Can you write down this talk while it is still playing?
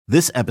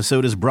This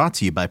episode is brought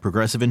to you by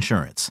Progressive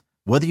Insurance.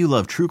 Whether you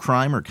love true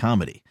crime or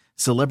comedy,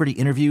 celebrity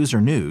interviews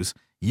or news,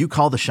 you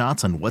call the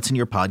shots on what's in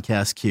your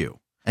podcast queue.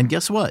 And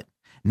guess what?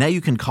 Now you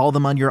can call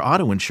them on your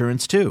auto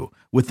insurance too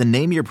with the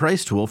Name Your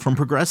Price tool from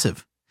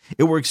Progressive.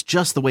 It works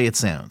just the way it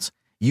sounds.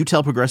 You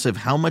tell Progressive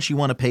how much you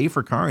want to pay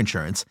for car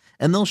insurance,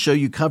 and they'll show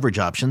you coverage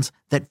options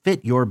that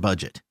fit your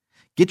budget.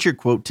 Get your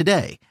quote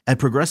today at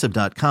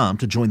Progressive.com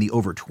to join the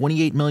over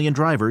 28 million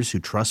drivers who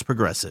trust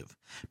Progressive.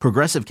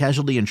 Progressive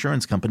Casualty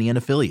Insurance Company and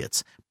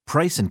Affiliates.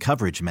 Price and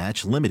coverage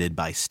match limited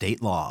by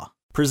state law.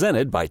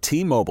 Presented by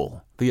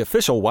T-Mobile, the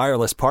official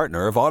wireless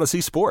partner of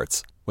Odyssey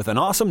Sports. With an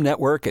awesome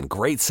network and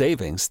great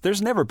savings,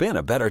 there's never been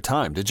a better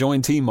time to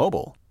join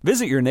T-Mobile.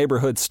 Visit your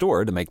neighborhood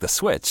store to make the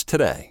switch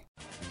today.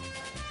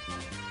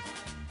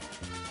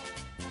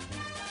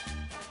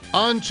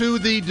 On to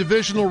the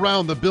divisional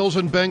round, the Bills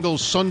and Bengals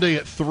Sunday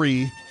at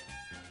 3.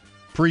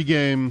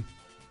 Pre-game,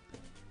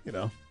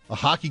 a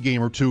hockey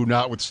game or two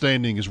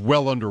notwithstanding, is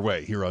well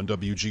underway here on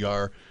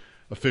WGR.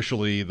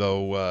 Officially,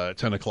 though,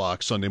 10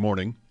 o'clock Sunday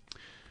morning.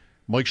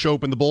 Mike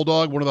Schopp and the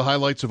Bulldog, one of the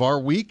highlights of our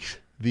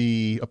week,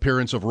 the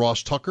appearance of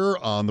Ross Tucker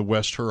on the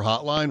West Her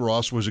Hotline.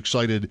 Ross was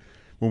excited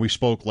when we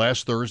spoke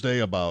last Thursday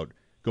about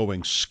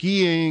going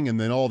skiing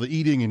and then all the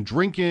eating and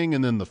drinking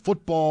and then the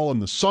football,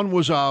 and the sun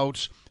was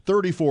out.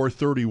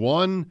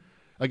 34-31.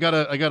 I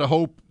gotta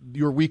hope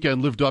your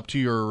weekend lived up to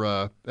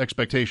your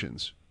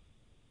expectations.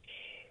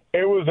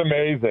 It was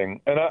amazing,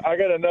 and I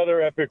got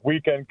another epic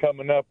weekend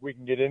coming up we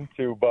can get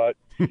into, but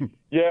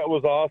yeah, it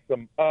was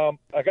awesome.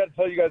 I got to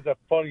tell you guys a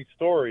funny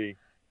story.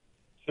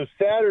 So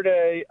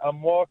Saturday,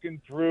 I'm walking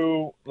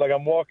to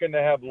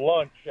have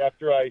lunch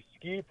after I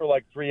ski for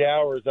like 3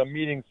 hours. I'm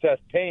meeting Seth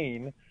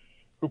Payne,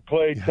 who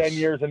played 10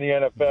 years in the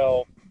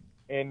NFL.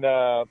 In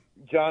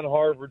John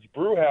Harvard's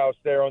brew house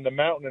there on the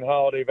mountain in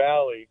Holiday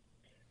Valley.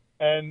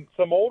 And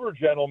some older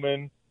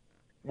gentleman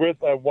with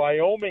a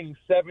Wyoming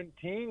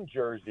 17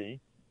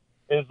 jersey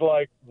is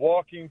like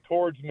walking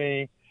towards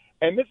me.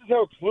 And this is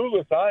how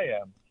clueless I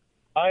am.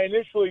 I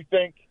initially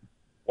think,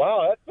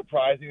 wow, that's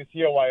surprising to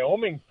see a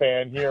Wyoming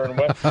fan here in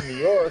Western New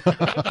York.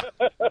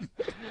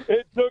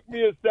 It took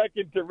me a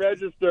second to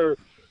register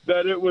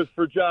that it was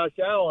for Josh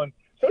Allen.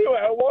 So anyway,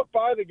 I walk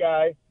by the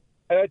guy,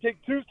 and I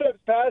take 2 steps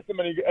past him,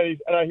 and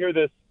I hear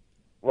this,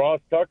 Ross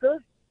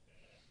Tucker?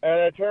 And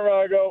I turn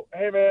around and I go,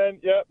 hey, man,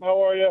 yep,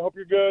 how are you? Hope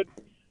you're good.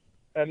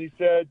 And he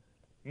said,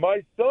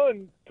 my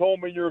son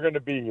told me you were going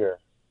to be here.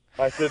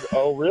 I said,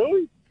 oh,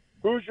 really?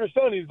 Who's your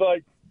son? He's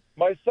like,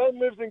 my son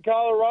lives in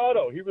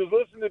Colorado. He was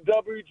listening to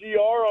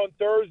WGR on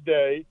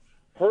Thursday,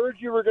 heard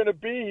you were going to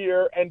be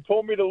here, and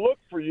told me to look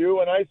for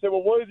you. And I said,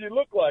 well, what does he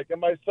look like? And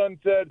my son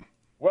said,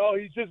 well,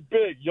 he's just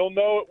big. You'll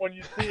know it when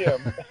you see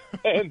him.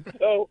 And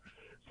so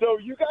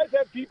you guys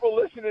have people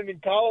listening in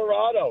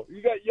Colorado.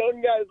 You got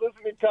young guys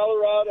listening in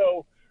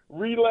Colorado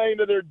relaying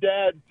to their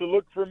dads to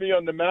look for me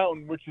on the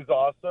mountain, which is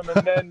awesome.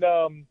 And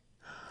then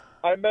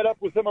I met up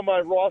with some of my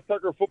Ross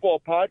Tucker football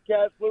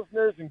podcast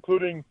listeners,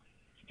 including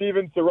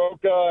Steven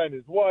Soroka and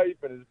his wife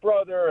and his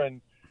brother,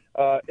 and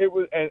it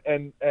was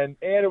and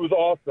it was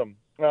awesome.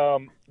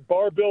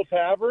 Bar Bill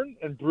Tavern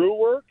and Brew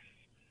Works.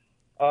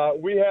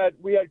 We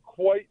had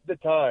quite the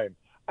time.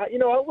 I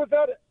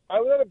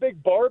was not a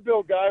big Bar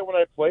Bill guy when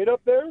I played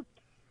up there.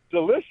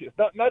 Delicious.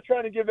 Not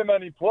trying to give them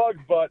any plugs,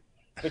 but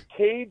the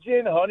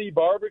Cajun honey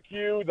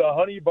barbecue,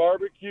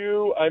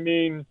 I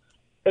mean,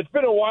 it's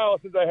been a while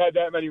since I had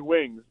that many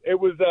wings. It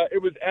was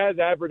as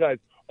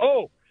advertised.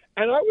 Oh,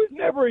 and I was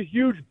never a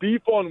huge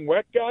beef on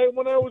weck guy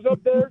when I was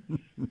up there.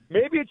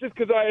 Maybe it's just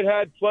because I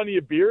had plenty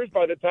of beers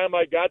by the time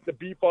I got the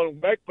beef on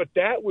weck, but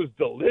that was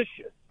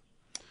delicious.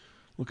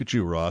 Look at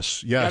you,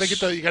 Ross.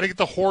 Yes. You got to get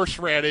the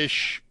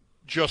horseradish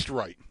just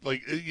right.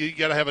 Like, you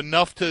got to have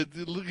enough to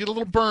get a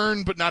little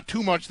burn, but not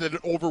too much that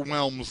it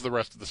overwhelms the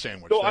rest of the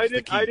sandwich. So I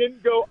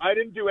didn't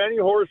do any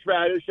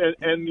horseradish,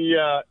 and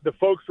the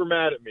folks were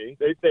mad at me.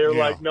 They were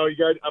like, no, you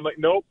guys. I'm like,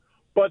 nope.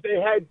 But they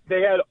had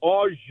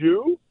au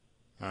jus.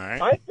 All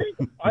right.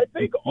 I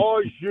think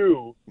au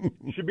jus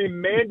should be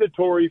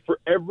mandatory for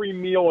every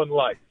meal in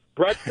life.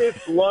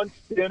 Breakfast, lunch,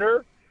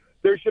 dinner.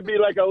 There should be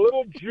like a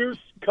little juice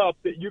cup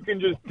that you can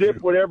just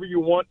dip whatever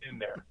you want in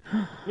there.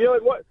 You know,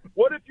 like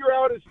what if you're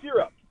out of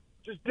syrup?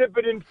 Just dip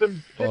it in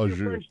some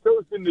French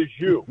toast in the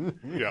jus.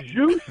 Yeah.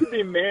 Jus should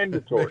be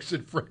mandatory.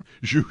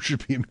 Jus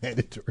should be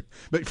mandatory.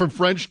 From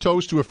French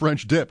toast to a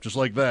French dip, just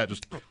like that.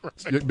 Just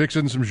mix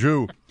in some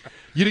jus.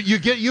 You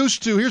get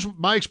used to, here's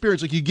my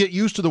experience, like you get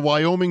used to the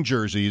Wyoming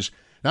jerseys.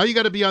 Now you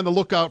got to be on the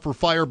lookout for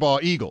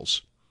Firebaugh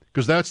Eagles,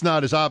 because that's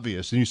not as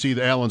obvious. And you see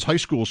the Allen's high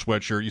school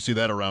sweatshirt, you see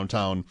that around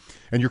town.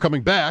 And you're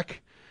coming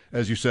back,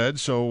 as you said.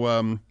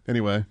 So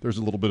anyway, there's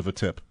a little bit of a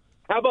tip.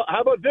 How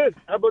about this?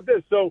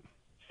 So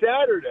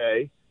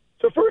Saturday,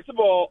 so first of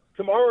all,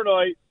 tomorrow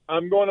night,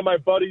 I'm going to my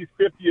buddy's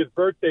 50th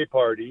birthday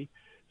party.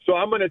 So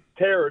I'm going to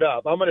tear it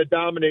up. I'm going to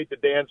dominate the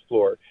dance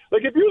floor.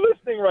 Like, if you're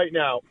listening right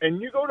now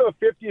and you go to a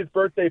 50th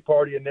birthday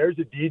party and there's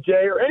a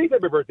DJ or any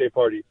type of birthday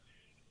party,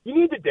 you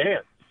need to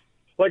dance.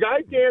 Like,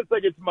 I dance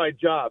like it's my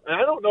job. And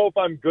I don't know if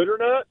I'm good or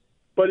not,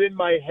 but in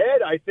my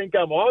head, I think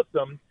I'm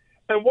awesome.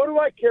 And what do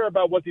I care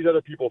about what these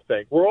other people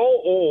think? We're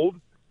all old.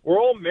 We're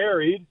all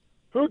married.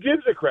 Who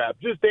gives a crap?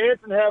 Just dance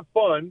and have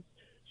fun.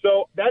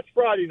 So that's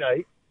Friday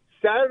night.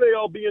 Saturday,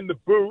 I'll be in the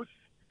booth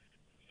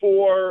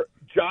for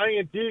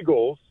Giants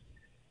Eagles,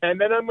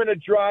 and then I'm going to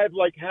drive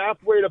like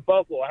halfway to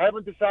Buffalo. I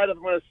haven't decided if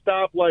I'm going to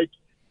stop like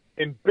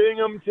in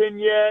Binghamton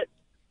yet,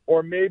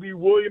 or maybe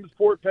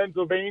Williamsport,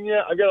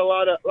 Pennsylvania. I got a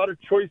lot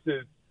of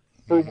choices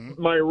for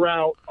my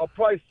route. I'll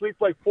probably sleep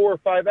like 4 or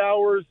 5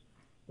 hours,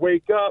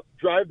 wake up,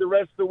 drive the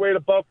rest of the way to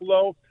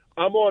Buffalo.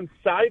 I'm on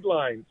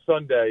sideline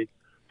Sunday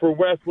for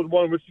Westwood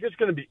One, which is just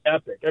going to be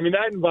epic. I mean,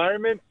 that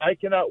environment, I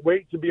cannot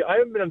wait to be. I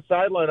haven't been on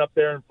sideline up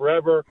there in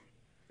forever.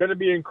 Going to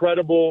be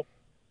incredible.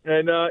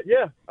 And, I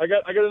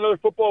got another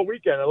football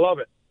weekend. I love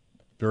it.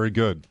 Very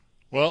good.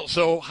 Well,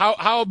 so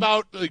how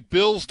about like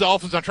Bills,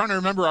 Dolphins? I'm trying to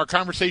remember our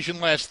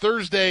conversation last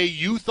Thursday.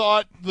 You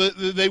thought that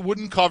they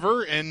wouldn't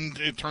cover, and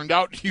it turned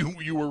out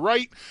you were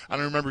right. I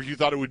don't remember if you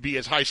thought it would be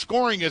as high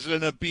scoring as it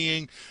ended up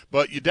being,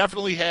 but you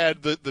definitely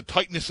had the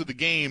tightness of the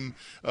game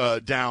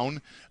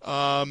down.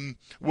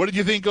 What did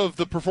you think of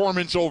the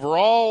performance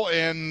overall,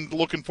 and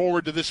looking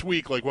forward to this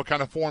week? Like, what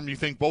kind of form do you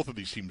think both of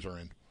these teams are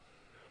in?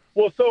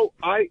 Well, so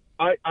I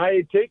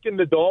had taken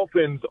the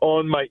Dolphins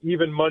on my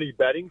Even Money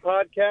betting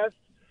podcast,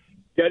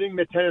 getting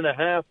the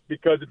 10.5,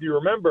 because if you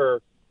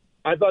remember,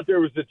 I thought there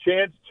was a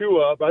chance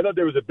I thought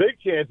there was a big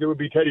chance it would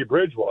be Teddy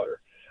Bridgewater.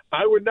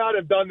 I would not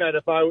have done that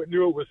if I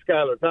knew it was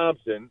Skylar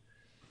Thompson,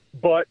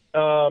 but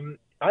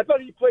I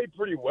thought he played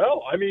pretty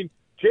well. I mean,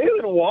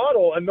 Jalen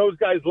Waddle and those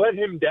guys let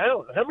him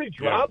down. How many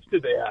drops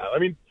did they have? I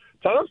mean,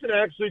 Thompson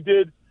actually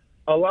did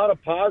a lot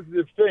of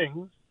positive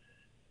things.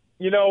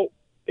 You know,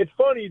 it's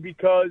funny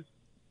because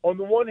on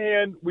the one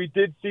hand, we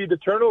did see the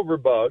turnover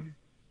bug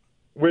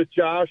with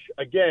Josh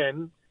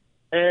again,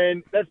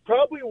 and that's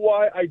probably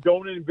why I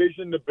don't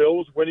envision the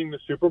Bills winning the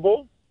Super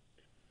Bowl.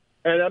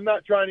 And I'm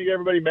not trying to get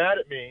everybody mad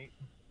at me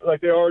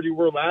like they already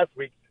were last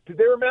week.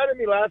 They were mad at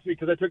me last week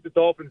because I took the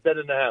Dolphins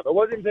 10.5. I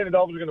wasn't even saying the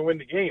Dolphins were going to win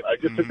the game. I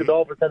just took the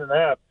Dolphins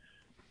 10.5.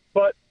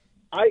 But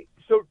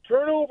so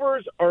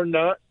turnovers are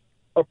not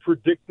a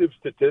predictive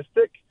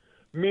statistic,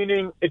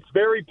 meaning it's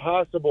very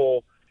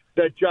possible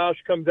that Josh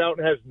comes out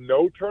and has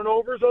no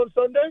turnovers on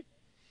Sunday.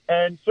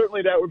 And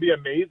certainly that would be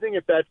amazing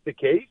if that's the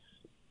case.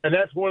 And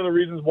that's one of the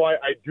reasons why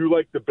I do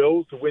like the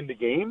Bills to win the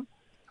game.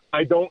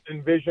 I don't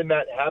envision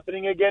that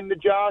happening again to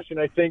Josh, and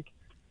I think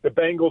the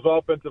Bengals'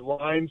 offensive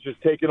line's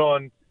just taking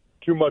on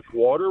too much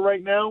water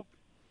right now.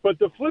 But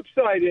the flip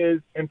side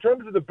is, in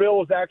terms of the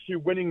Bills actually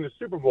winning the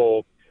Super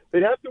Bowl,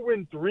 they'd have to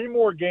win 3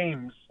 more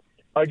games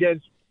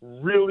against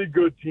really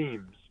good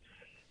teams.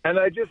 And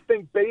I just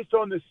think based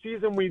on the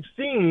season we've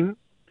seen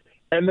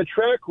and the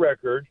track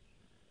record,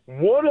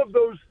 one of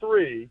those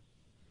 3,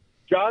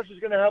 Josh is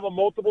going to have a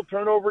multiple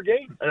turnover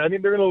game, and I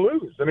think they're going to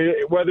lose. I mean,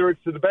 whether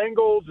it's to the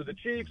Bengals or the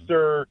Chiefs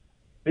or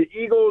the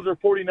Eagles or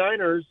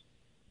 49ers,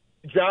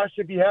 Josh,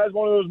 if he has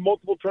one of those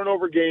multiple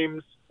turnover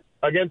games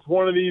against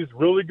one of these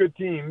really good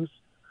teams,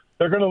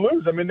 they're going to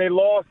lose. I mean, they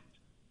lost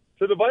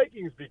to the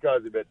Vikings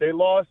because of it. They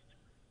lost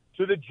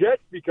to the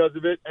Jets because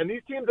of it. And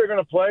these teams they're going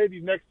to play,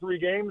 these next 3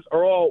 games,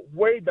 are all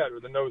way better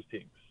than those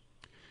teams.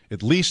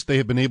 At least they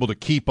have been able to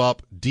keep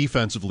up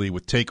defensively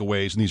with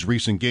takeaways in these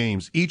recent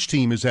games. Each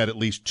team has had at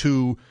least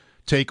 2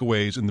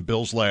 takeaways in the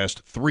Bills'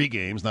 last 3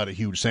 games. Not a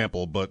huge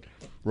sample, but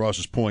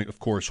Ross's point, of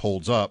course,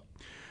 holds up.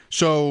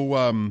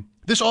 So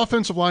this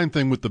offensive line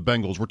thing with the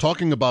Bengals, we're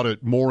talking about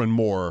it more and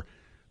more.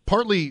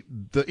 Partly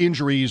the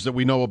injuries that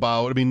we know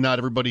about. I mean, not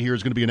everybody here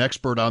is going to be an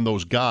expert on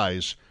those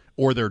guys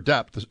or their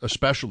depth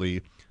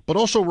especially. But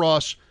also,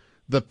 Ross,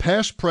 the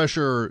pass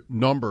pressure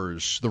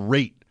numbers, the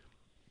rate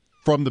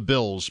from the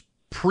Bills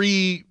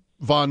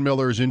pre-Von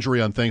Miller's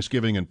injury on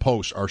Thanksgiving and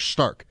post are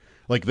stark.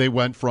 Like, they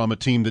went from a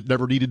team that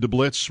never needed to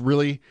blitz,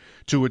 really,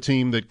 to a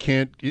team that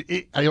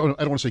I don't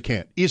want to say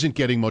can't, isn't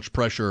getting much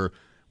pressure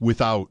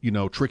without,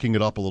 tricking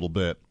it up a little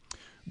bit.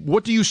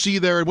 What do you see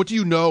there? What do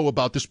you know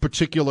about this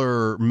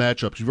particular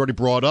matchup? You've already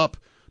brought up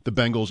the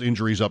Bengals'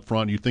 injuries up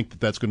front. You think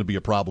that that's going to be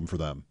a problem for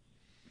them?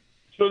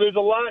 So there's a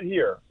lot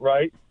here,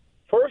 right?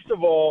 First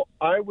of all,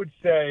 I would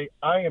say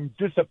I am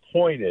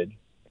disappointed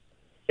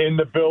in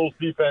the Bills'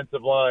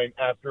 defensive line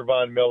after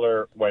Von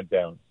Miller went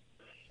down.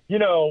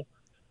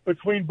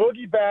 Between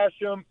Boogie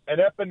Basham and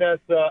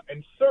Epinesa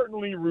and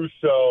certainly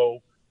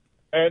Rousseau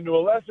and to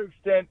a lesser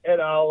extent Ed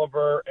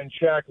Oliver and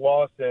Shaq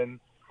Lawson,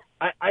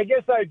 I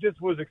guess I just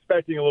was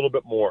expecting a little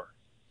bit more,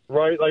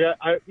 right? Like,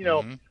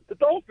 the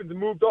Dolphins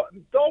moved –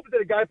 the Dolphins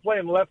had a guy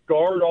playing left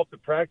guard off the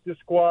practice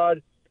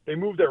squad. They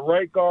moved their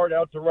right guard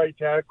out to right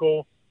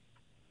tackle.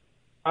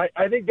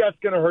 I think that's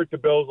going to hurt the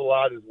Bills a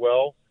lot as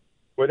well.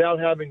 Without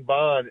having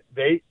Von,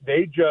 they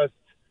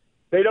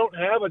don't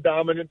have a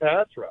dominant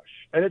pass rush.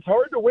 And it's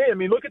hard to win. I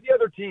mean, look at the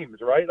other teams,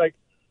 right? Like,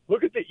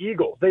 look at the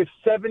Eagles. They have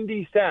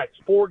 70 sacks,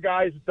 4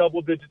 guys with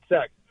double-digit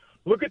sacks.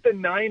 Look at the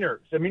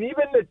Niners. I mean,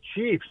 even the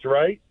Chiefs,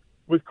 right,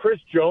 with Chris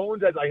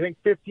Jones at, I think,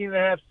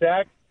 15.5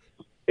 sacks.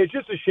 It's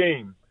just a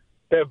shame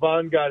that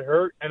Von got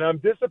hurt. And I'm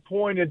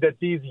disappointed that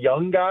these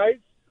young guys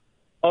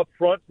up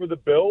front for the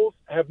Bills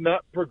have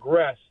not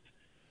progressed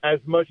as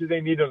much as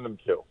they needed them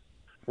to,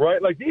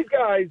 right? Like these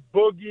guys,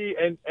 Boogie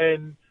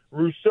and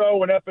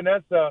Rousseau and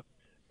Epinesa,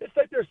 it's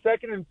like their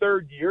second and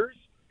third years.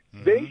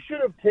 Mm-hmm. They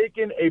should have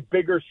taken a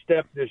bigger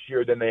step this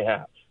year than they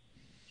have.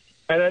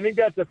 And I think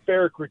that's a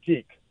fair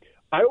critique.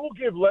 I will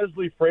give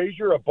Leslie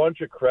Frazier a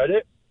bunch of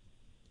credit.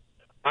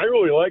 I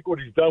really like what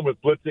he's done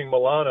with blitzing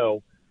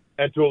Milano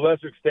and to a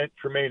lesser extent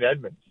Tremaine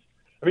Edmonds.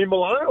 I mean,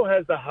 Milano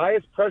has the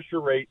highest pressure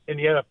rate in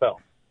the NFL,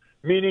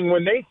 meaning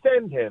when they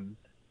send him,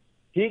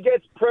 he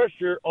gets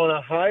pressure on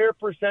a higher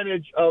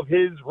percentage of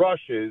his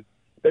rushes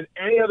than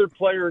any other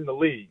player in the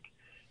league.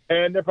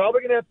 And they're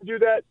probably going to have to do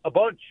that a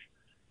bunch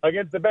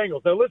against the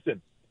Bengals. Now,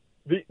 listen,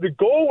 the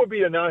goal would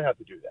be to not have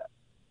to do that.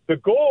 The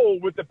goal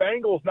with the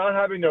Bengals not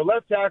having their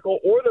left tackle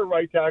or their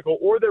right tackle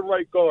or their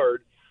right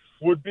guard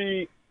would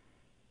be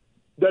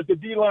that the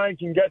D-line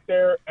can get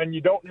there and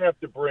you don't have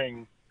to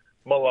bring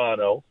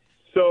Milano.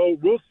 So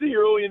we'll see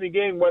early in the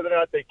game whether or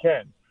not they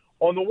can.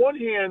 On the one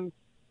hand,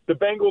 the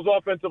Bengals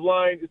offensive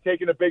line is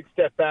taking a big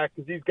step back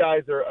because these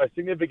guys are a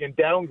significant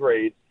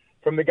downgrade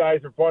from the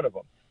guys in front of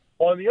them.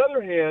 On the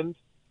other hand,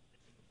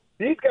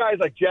 these guys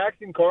like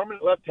Jackson Carman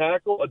at left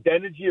tackle,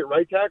 Adeniji at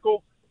right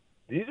tackle,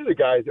 these are the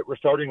guys that were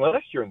starting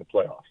last year in the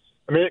playoffs.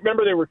 I mean,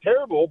 remember they were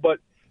terrible, but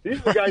these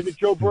are the guys that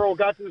Joe Burrow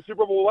got to the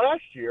Super Bowl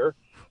last year.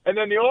 And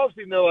then the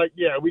offseason, they're like,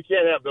 yeah, we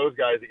can't have those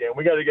guys again.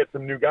 We got to get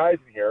some new guys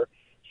in here.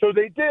 So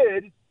they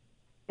did,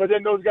 but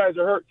then those guys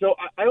are hurt. So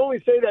I only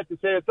say that to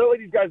say it's not like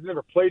these guys have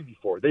never played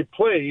before. They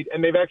played,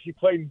 and they've actually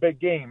played in big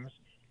games.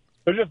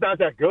 They're just not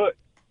that good,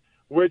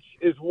 which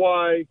is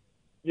why,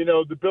 you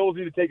know, the Bills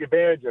need to take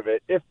advantage of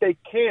it. If they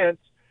can't,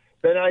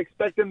 then I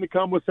expect them to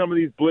come with some of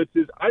these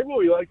blitzes. I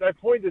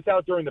pointed this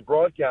out during the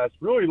broadcast,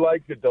 really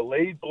like the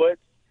delayed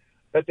blitz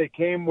that they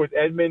came with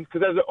Edmonds.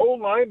 Because as an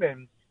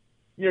O-lineman,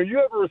 you know, you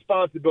have a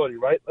responsibility,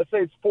 right? Let's say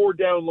it's 4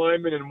 down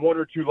linemen and 1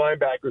 or 2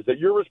 linebackers that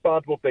you're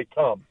responsible if they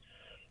come.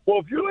 Well,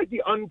 if you're like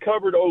the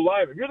uncovered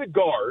O-lineman, you're the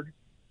guard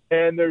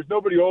and there's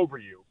nobody over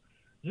you,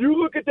 you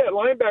look at that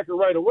linebacker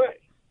right away.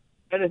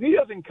 And if he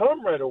doesn't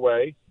come right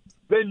away,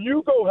 then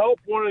you go help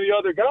one of the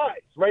other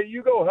guys, right?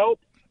 You go help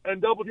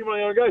and double team one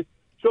of the other guys.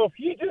 So if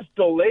he just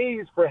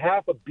delays for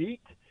half a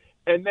beat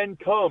and then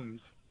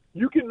comes,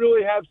 you can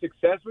really have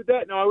success with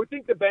that. Now, I would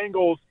think the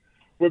Bengals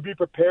would be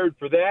prepared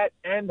for that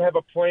and have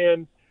a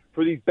plan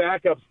for these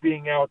backups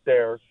being out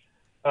there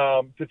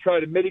to try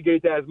to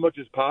mitigate that as much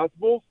as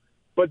possible.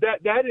 But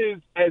that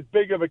is as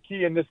big of a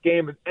key in this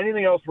game as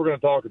anything else we're going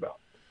to talk about.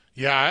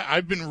 Yeah,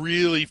 I've been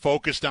really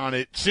focused on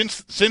it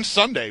since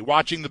Sunday,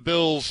 watching the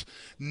Bills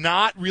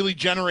not really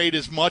generate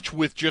as much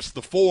with just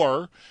the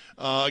 4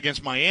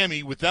 against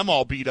Miami, with them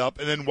all beat up,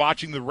 and then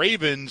watching the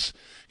Ravens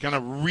kind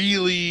of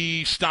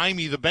really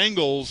stymie the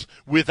Bengals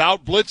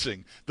without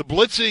blitzing. The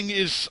blitzing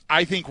is,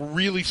 I think,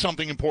 really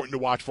something important to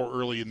watch for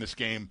early in this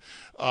game.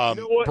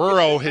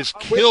 Burrow has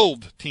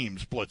killed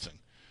teams blitzing.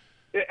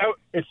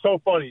 It's so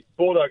funny.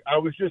 Bulldog, I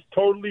was just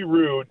totally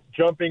rude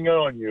jumping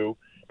on you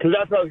because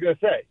that's what I was going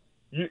to say.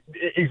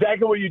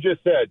 Exactly what you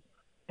just said.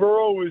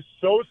 Burrow is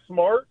so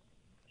smart.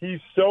 He's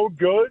so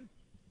good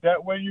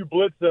that when you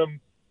blitz him,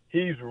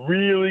 he's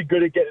really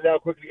good at getting it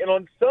out quickly. And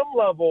on some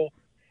level,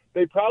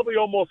 they probably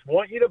almost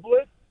want you to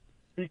blitz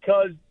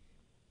because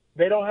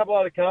they don't have a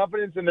lot of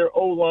confidence in their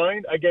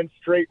O-line against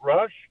straight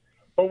rush.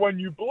 But when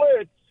you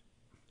blitz,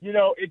 you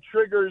know, it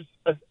triggers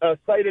a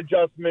sight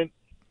adjustment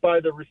by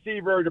the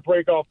receiver to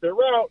break off their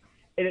route,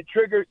 and it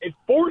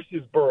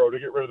forces Burrow to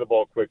get rid of the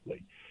ball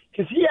quickly.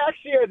 Because he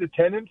actually has a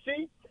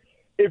tendency,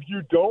 if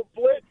you don't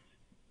blitz,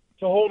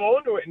 to hold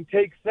on to it and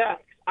take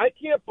sacks. I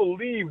can't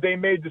believe they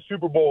made the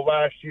Super Bowl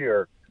last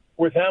year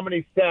with how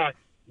many sacks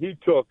he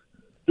took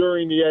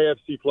during the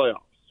AFC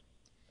playoffs.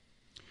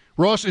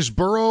 Ross, is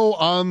Burrow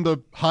on the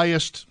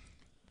highest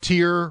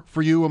tier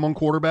for you among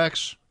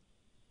quarterbacks?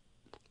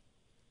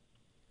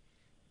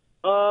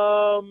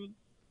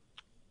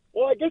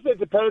 Well, I guess it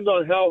depends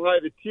on how high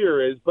the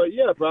tier is, but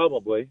yeah,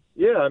 probably.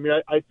 Yeah, I mean,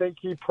 I think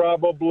he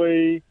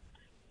probably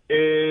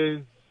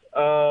is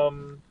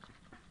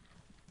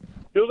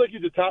feels like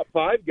he's a top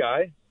 5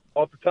 guy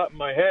off the top of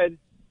my head.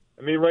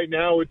 I mean, right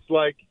now it's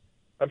like,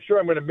 I'm sure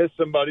I'm going to miss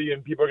somebody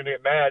and people are going to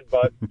get mad,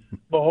 but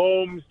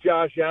Mahomes,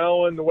 Josh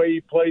Allen, the way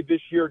he played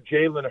this year,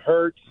 Jalen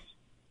Hurts.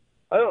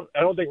 I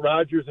don't think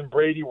Rodgers and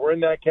Brady were in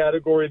that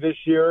category this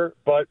year,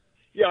 but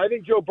yeah, I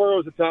think Joe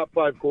Burrow is a top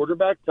 5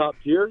 quarterback, top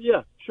tier.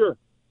 Yeah, sure.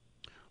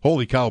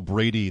 Holy cow,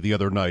 Brady the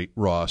other night,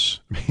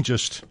 Ross. I mean,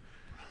 just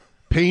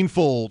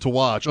painful to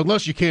watch,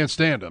 unless you can't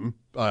stand him.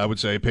 I would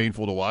say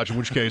painful to watch, in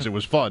which case it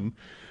was fun.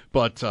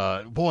 But,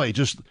 boy,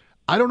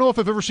 I don't know if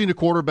I've ever seen a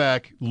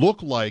quarterback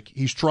look like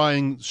he's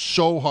trying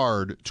so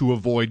hard to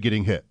avoid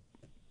getting hit.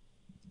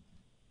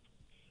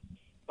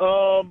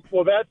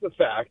 Well, that's a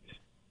fact.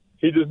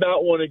 He does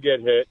not want to get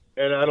hit,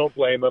 and I don't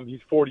blame him. He's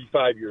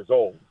 45 years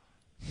old.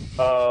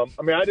 I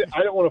mean, I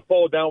didn't want to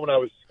fall down when I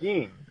was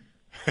skiing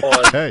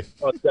on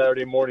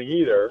Saturday morning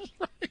either.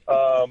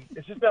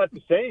 It's just not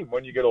the same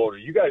when you get older.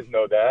 You guys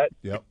know that.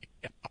 Yep.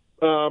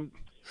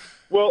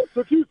 Well,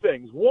 so 2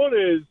 things. One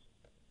is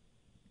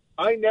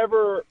I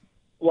never,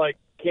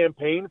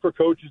 campaign for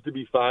coaches to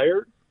be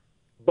fired,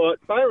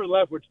 but Byron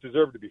Leftwich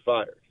deserved to be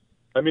fired.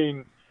 I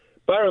mean,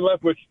 Byron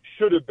Leftwich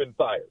should have been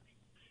fired.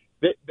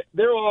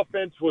 Their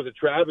offense was a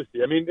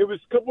travesty. I mean, it was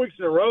a couple weeks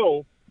in a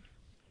row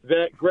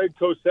that Greg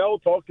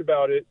Cosell talked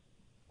about it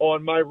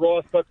on my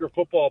Ross Tucker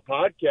football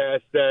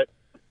podcast, that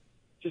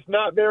just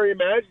not very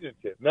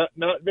imaginative,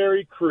 not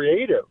very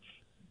creative,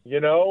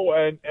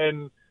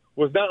 and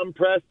was not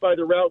impressed by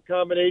the route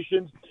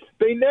combinations.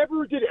 They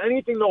never did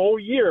anything the whole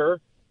year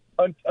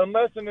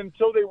unless and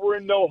until they were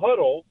in no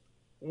huddle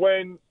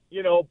when,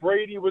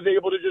 Brady was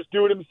able to just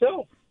do it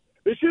himself.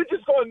 They should have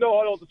just gone no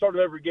huddle at the start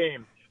of every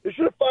game. They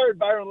should have fired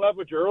Byron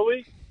Leftwich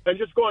early and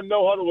just gone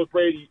no huddle with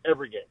Brady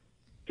every game,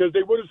 because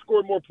they would have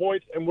scored more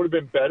points and would have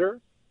been better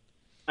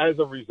as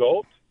a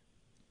result.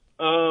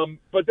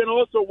 But then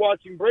also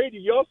watching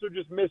Brady, he also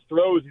just missed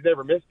throws he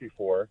never missed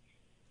before.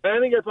 And I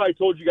think I probably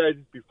told you guys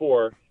this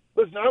before.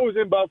 Listen, I was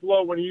in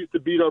Buffalo when he used to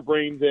beat our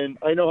brains in.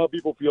 I know how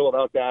people feel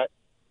about that.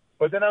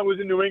 But then I was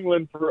in New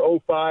England for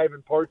 05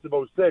 and parts of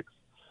 06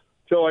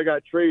 till I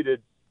got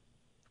traded.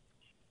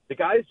 The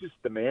guy's just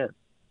the man.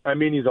 I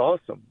mean, he's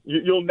awesome.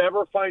 You'll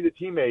never find a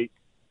teammate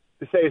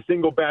to say a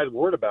single bad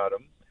word about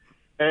him.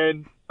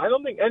 And I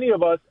don't think any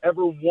of us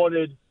ever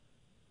wanted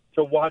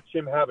to watch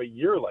him have a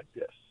year like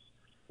this,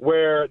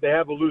 where they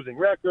have a losing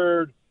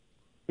record.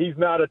 He's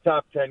not a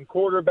top 10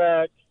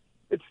 quarterback.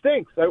 It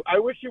stinks. I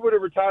wish he would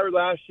have retired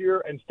last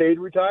year and stayed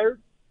retired.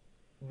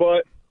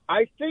 But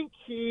I think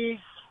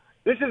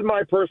this is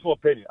my personal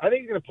opinion, I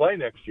think he's going to play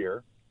next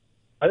year.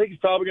 I think he's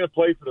probably going to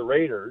play for the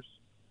Raiders.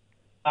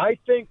 I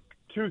think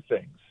two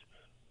things.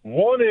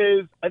 One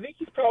is, I think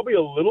he's probably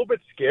a little bit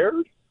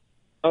scared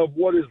of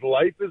what his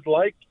life is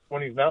like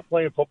when he's not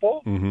playing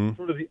football,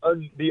 sort of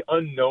the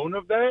unknown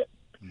of that.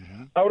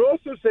 Mm-hmm. I would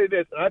also say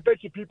this, and I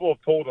bet you people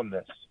have told him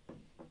this.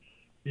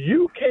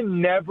 You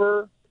can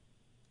never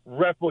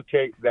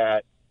replicate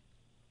that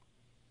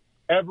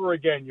ever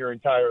again your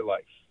entire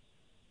life,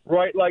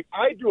 right? Like,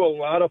 I do a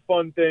lot of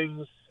fun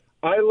things.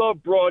 I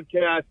love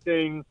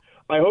broadcasting.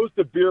 I host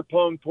a beer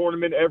pong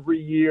tournament every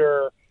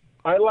year.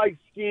 I like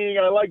skiing.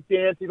 I like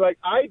dancing. Like,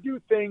 I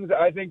do things that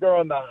I think are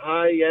on the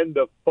high end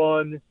of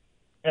fun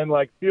and,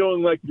 like,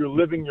 feeling like you're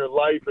living your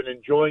life and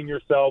enjoying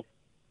yourself.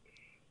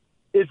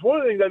 It's one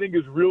of the things I think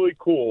is really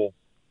cool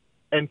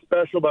and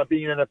special about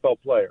being an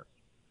NFL player.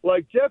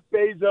 Like Jeff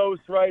Bezos,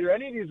 right, or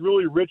any of these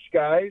really rich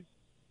guys,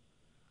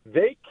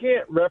 they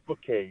can't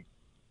replicate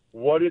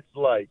what it's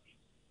like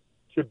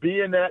to be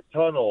in that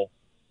tunnel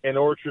in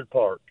Orchard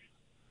Park,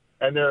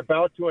 and they're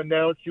about to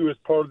announce you as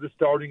part of the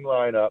starting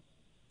lineup,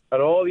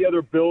 and all the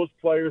other Bills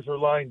players are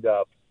lined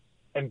up,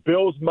 and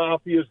Bills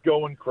Mafia is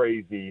going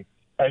crazy,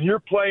 and you're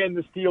playing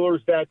the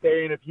Steelers that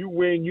day, and if you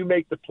win, you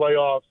make the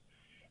playoffs,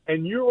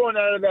 and you run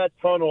out of that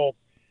tunnel.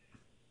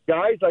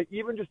 Guys, like,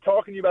 even just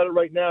talking to you about it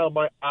right now,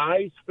 my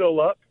eyes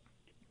fill up.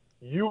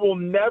 You will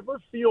never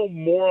feel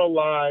more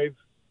alive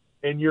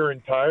in your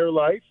entire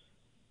life.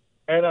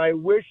 And I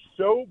wish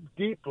so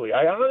deeply,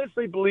 I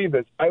honestly believe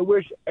this, I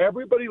wish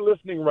everybody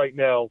listening right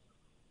now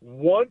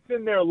once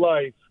in their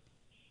life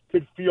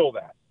could feel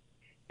that.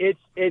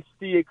 It's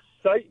the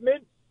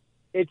excitement,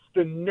 it's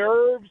the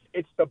nerves,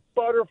 it's the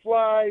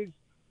butterflies,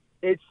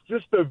 it's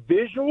just the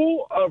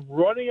visual of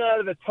running out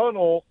of the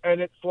tunnel,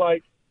 and it's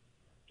like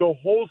the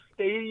whole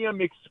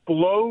stadium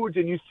explodes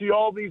and you see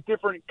all these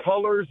different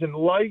colors and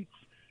lights.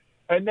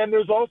 And then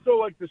there's also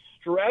like the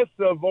stress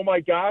of, oh my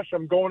gosh,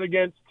 I'm going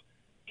against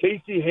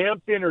Casey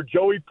Hampton or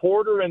Joey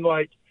Porter, and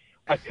like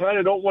I kind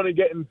of don't want to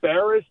get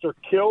embarrassed or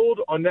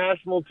killed on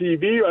national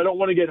TV, or I don't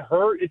want to get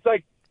hurt. It's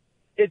like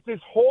it's this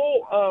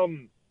whole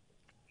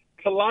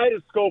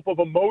kaleidoscope of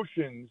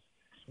emotions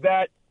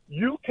that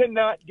you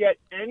cannot get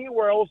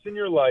anywhere else in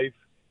your life.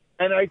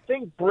 And I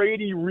think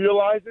Brady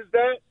realizes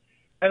that.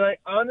 And I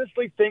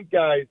honestly think,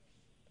 guys,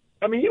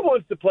 I mean, he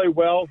wants to play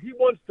well. He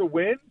wants to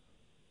win.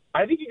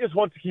 I think he just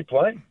wants to keep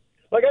playing.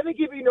 Like, I think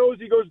if he knows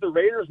he goes to the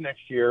Raiders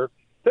next year,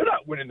 they're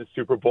not winning the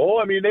Super Bowl.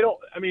 I mean, they don't.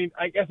 I mean,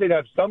 I guess they'd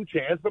have some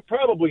chance, but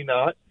probably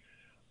not.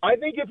 I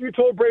think if you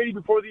told Brady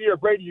before the year,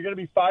 Brady, you're going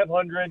to be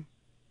 500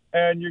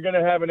 and you're going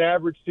to have an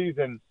average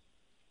season,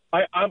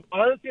 I'm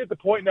honestly at the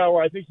point now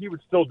where I think he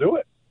would still do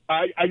it.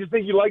 I just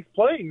think he likes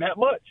playing that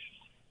much.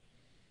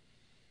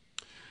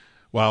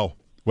 Wow.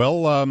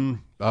 Well,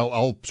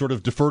 I'll sort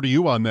of defer to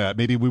you on that.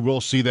 Maybe we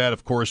will see that.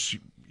 Of course,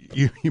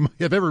 you might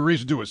have every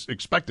reason to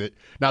expect it.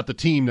 Not the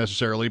team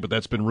necessarily, but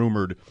that's been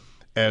rumored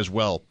as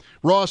well.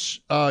 Ross,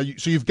 so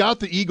you've got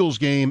the Eagles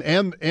game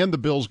and the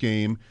Bills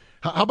game.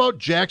 How about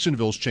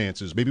Jacksonville's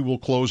chances? Maybe we'll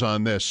close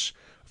on this.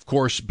 Of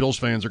course, Bills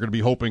fans are going to be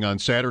hoping on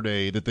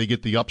Saturday that they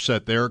get the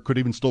upset there. Could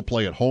even still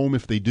play at home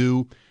if they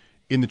do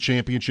in the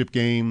championship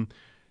game.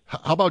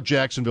 How about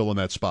Jacksonville in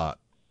that spot?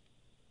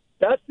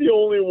 That's the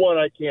only one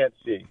I can't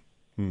see.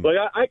 Like,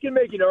 I can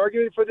make an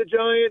argument for the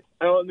Giants.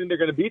 I don't think they're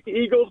going to beat the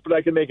Eagles, but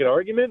I can make an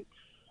argument.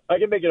 I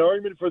can make an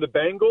argument for the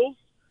Bengals.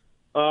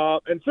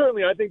 And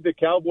certainly I think the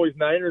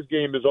Cowboys-Niners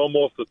game is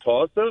almost a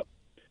toss-up.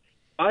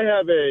 I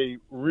have a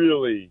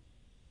really,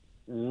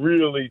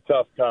 really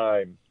tough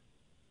time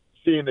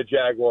seeing the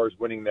Jaguars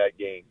winning that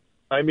game.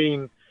 I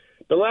mean,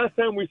 the last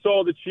time we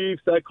saw the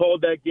Chiefs, I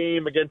called that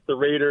game against the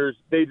Raiders.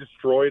 They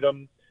destroyed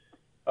them.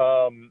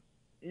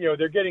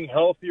 They're getting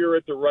healthier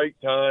at the right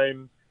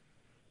time.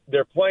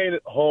 They're playing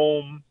at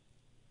home.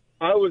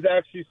 I was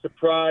actually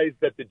surprised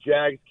that the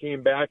Jags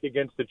came back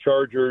against the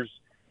Chargers.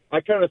 I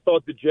kind of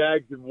thought the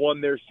Jags had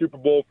won their Super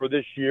Bowl for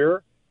this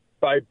year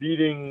by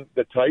beating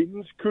the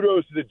Titans.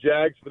 Kudos to the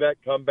Jags for that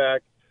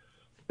comeback.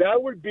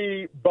 That would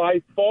be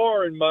by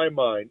far, in my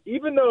mind,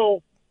 even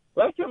though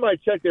last time I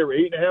checked, they were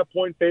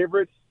 8.5-point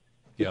favorites.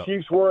 The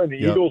Chiefs were, and the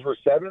Eagles were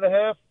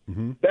 7.5.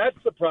 Mm-hmm. That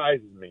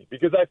surprises me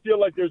because I feel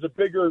like there's a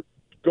bigger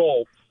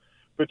gulf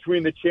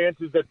between the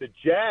chances that the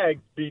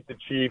Jags beat the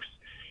Chiefs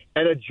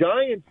and a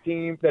Giants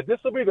team that this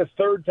will be the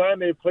third time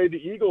they've played the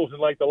Eagles in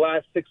like the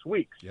last 6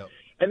 weeks. Yep.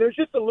 And there's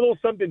just a little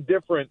something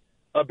different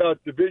about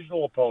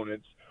divisional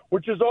opponents,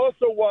 which is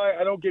also why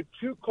I don't get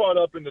too caught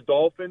up in the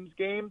Dolphins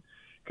game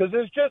because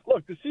there's just,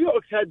 look, the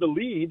Seahawks had the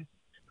lead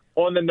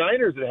on the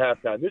Niners at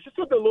halftime. There's just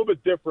something a little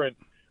bit different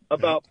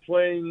about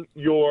playing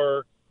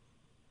your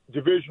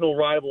divisional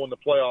rival in the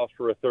playoffs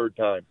for a third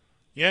time.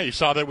 Yeah, you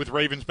saw that with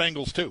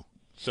Ravens-Bengals too.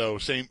 So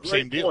same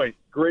deal.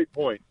 Great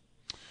point.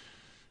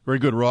 Very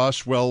good,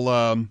 Ross. Well,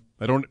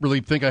 I don't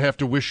really think I have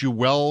to wish you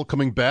well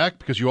coming back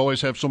because you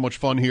always have so much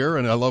fun here,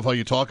 and I love how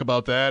you talk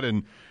about that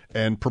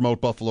and promote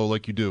Buffalo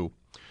like you do.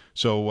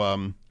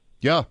 So,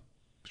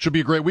 should be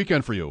a great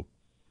weekend for you.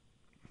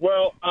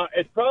 Well,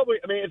 it's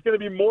going to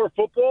be more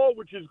football,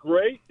 which is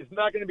great. It's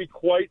not going to be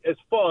quite as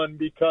fun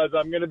because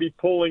I'm going to be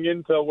pulling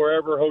into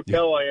wherever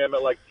hotel I am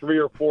at like 3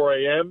 or 4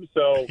 a.m.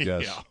 So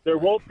there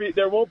won't be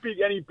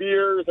any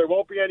beers, there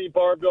won't be any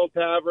Barbell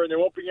Tavern, there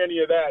won't be any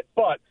of that.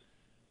 But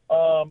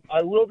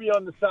I will be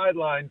on the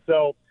sideline.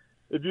 So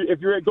if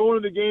you're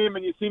going to the game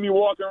and you see me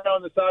walking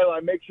around the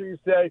sideline, make sure you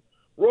say,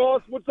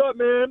 "Ross, what's up,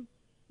 man?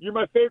 You're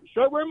my favorite."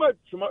 Should I wear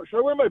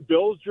my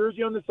Bills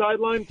jersey on the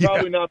sideline?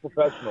 Probably not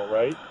professional,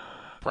 right?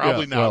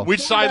 Probably not. Well,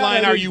 which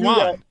sideline are you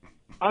on?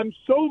 I'm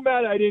so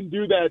mad I didn't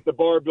do that at the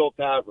Barbell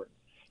Tavern.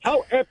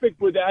 How epic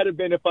would that have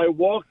been if I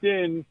walked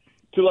in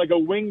to like a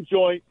wing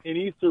joint in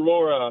East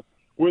Aurora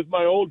with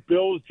my old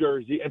Bills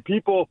jersey and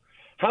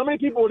how many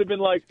people would have been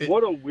like,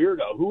 what a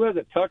weirdo. Who has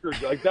a Tucker?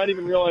 Like, not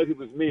even realize it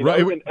was me. Right.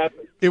 That would have been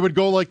epic. It would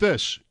go like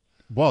this.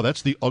 Wow,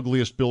 that's the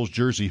ugliest Bills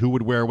jersey. Who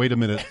would wear? Wait a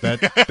minute,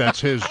 that's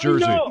his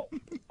jersey.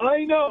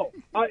 I know.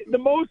 The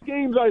most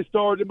games I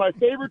started, my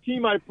favorite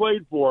team I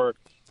played for,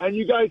 and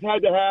you guys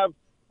had to have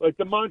like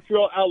the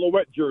Montreal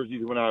Alouette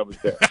jerseys when I was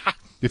there.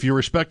 If you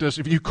respect us,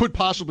 if you could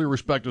possibly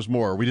respect us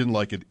more, we didn't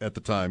like it at the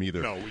time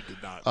either. No, we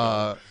did not.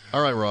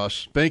 All right,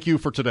 Ross. Thank you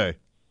for today.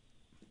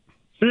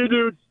 See you,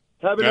 dudes.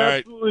 Have an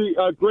absolutely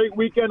great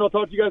weekend. I'll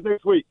talk to you guys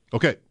next week.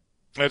 Okay.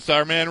 That's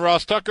our man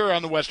Ross Tucker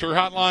on the Western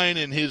Hotline,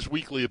 and his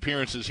weekly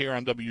appearances here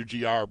on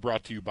WGR are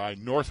brought to you by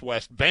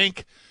Northwest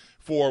Bank.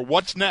 For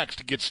what's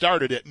next, get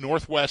started at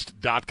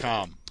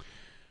northwest.com.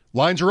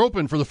 Lines are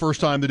open for the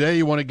first time today.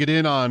 You want to get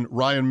in on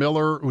Ryan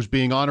Miller, who's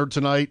being honored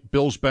tonight,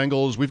 Bills,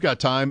 Bengals. We've got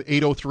time,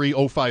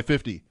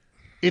 803-0550.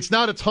 It's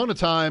not a ton of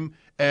time,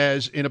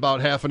 as in about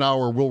half an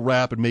hour we'll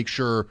wrap and make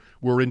sure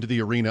we're into the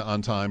arena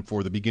on time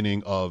for the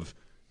beginning of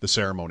the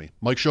ceremony.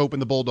 Mike Shope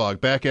and the Bulldog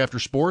back after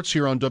sports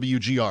here on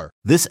WGR.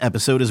 This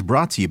episode is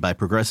brought to you by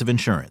Progressive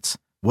Insurance.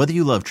 Whether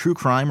you love true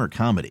crime or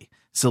comedy,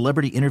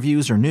 celebrity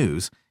interviews or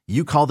news,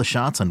 you call the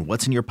shots on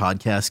what's in your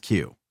podcast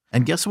queue.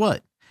 And guess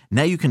what?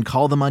 Now you can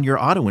call them on your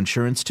auto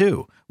insurance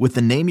too with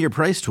the Name Your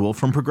Price tool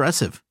from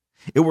Progressive.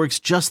 It works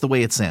just the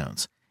way it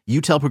sounds. You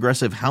tell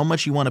Progressive how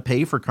much you want to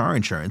pay for car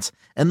insurance,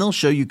 and they'll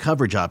show you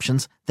coverage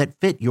options that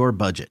fit your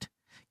budget.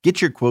 Get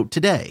your quote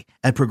today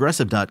at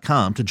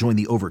Progressive.com to join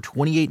the over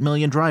 28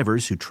 million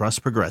drivers who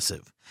trust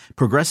Progressive.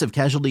 Progressive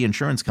Casualty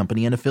Insurance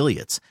Company and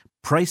Affiliates.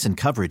 Price and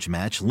coverage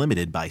match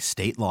limited by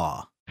state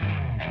law.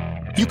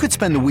 You could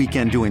spend the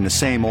weekend doing the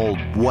same old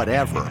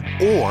whatever,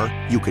 or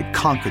you could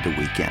conquer the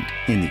weekend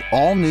in the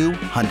all-new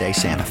Hyundai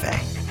Santa Fe.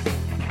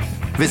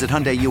 Visit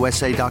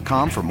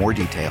HyundaiUSA.com for more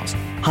details.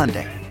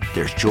 Hyundai,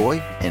 there's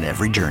joy in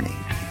every journey.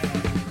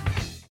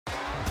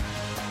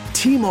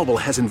 T-Mobile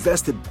has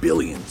invested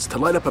billions to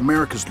light up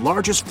America's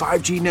largest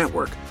 5G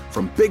network,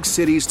 from big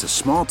cities to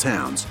small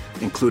towns,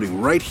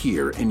 including right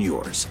here in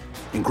yours.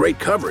 And great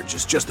coverage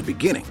is just the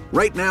beginning.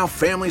 Right now,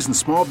 families and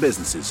small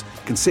businesses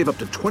can save up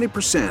to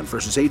 20%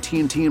 versus AT&T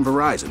and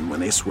Verizon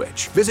when they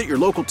switch. Visit your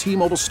local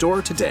T-Mobile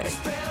store today.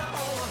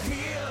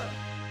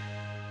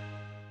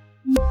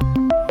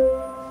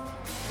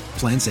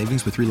 Plan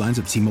savings with 3 lines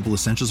of T-Mobile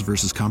Essentials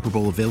versus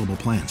comparable available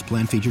plans.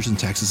 Plan features and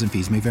taxes and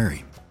fees may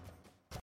vary.